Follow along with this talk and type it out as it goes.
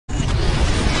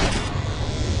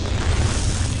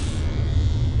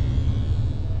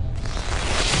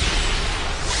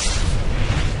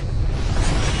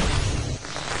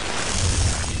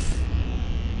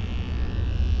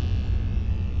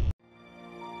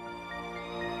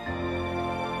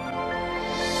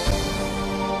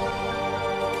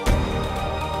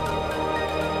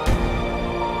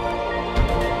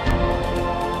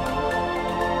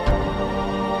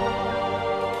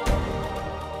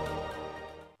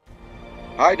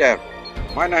Hi there,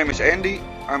 my name is Andy,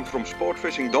 I'm from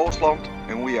Sportfishing Dalsland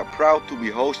and we are proud to be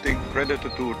hosting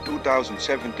Predatortour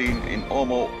 2017 in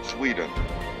Amal, Sweden.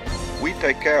 We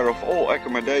take care of all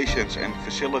accommodations and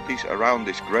facilities around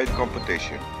this great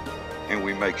competition and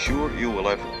we make sure you will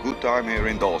have a good time here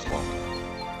in Dalsland.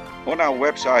 On our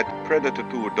website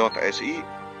predatortour.se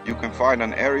you can find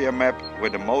an area map where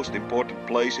the most important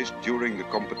places during the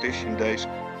competition days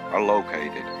are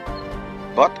located.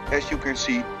 But as you can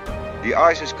see, the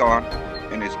ice is gone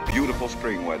and it's beautiful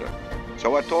spring weather.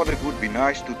 So I thought it would be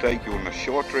nice to take you on a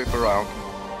short trip around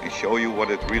and show you what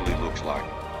it really looks like.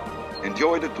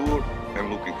 Enjoy the tour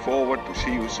and looking forward to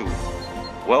see you soon.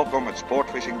 Welcome at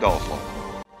Sportfishing Dalsland.